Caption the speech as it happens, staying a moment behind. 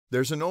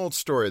There's an old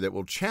story that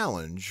will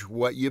challenge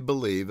what you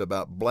believe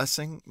about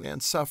blessing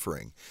and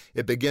suffering.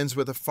 It begins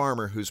with a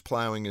farmer who's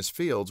plowing his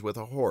fields with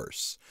a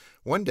horse.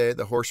 One day,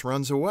 the horse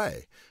runs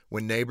away.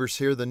 When neighbors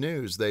hear the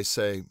news, they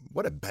say,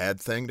 "What a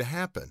bad thing to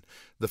happen."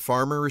 The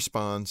farmer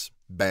responds,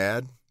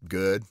 "Bad?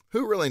 Good?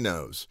 Who really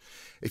knows?"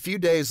 A few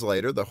days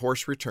later, the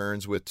horse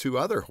returns with two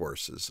other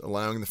horses,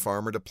 allowing the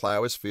farmer to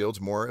plow his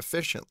fields more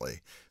efficiently.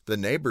 The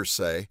neighbors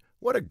say,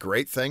 "What a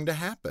great thing to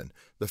happen."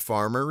 The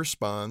farmer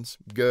responds,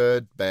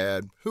 "Good,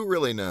 bad, who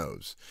really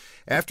knows?"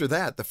 After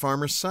that, the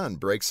farmer's son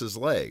breaks his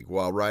leg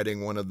while riding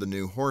one of the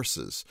new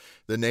horses.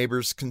 The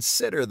neighbors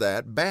consider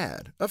that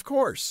bad, of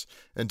course,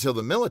 until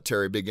the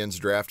military begins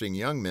drafting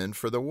young men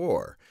for the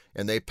war,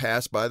 and they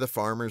pass by the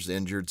farmer's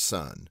injured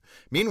son.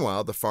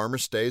 Meanwhile, the farmer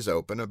stays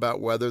open about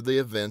whether the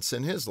events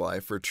in his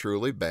life are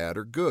truly bad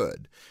or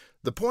good.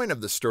 The point of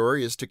the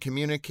story is to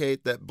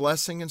communicate that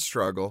blessing and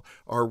struggle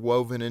are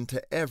woven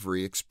into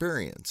every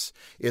experience.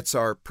 It's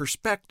our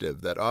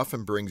perspective that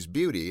often brings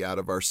beauty out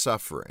of our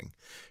suffering.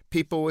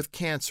 People with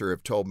cancer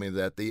have told me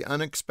that the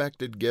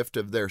unexpected gift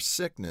of their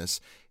sickness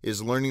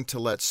is learning to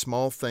let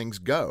small things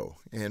go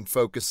and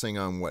focusing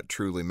on what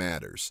truly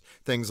matters,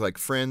 things like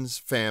friends,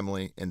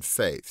 family, and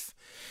faith.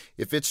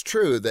 If it's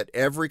true that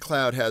every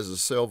cloud has a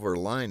silver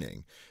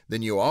lining,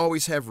 then you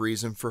always have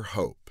reason for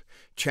hope.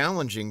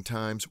 Challenging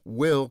times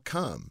will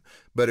come,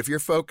 but if you're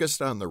focused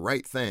on the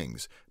right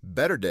things,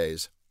 better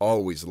days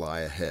always lie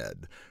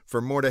ahead. For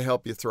more to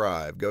help you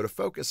thrive, go to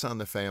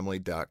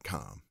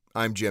FocusOnTheFamily.com.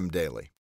 I'm Jim Daly.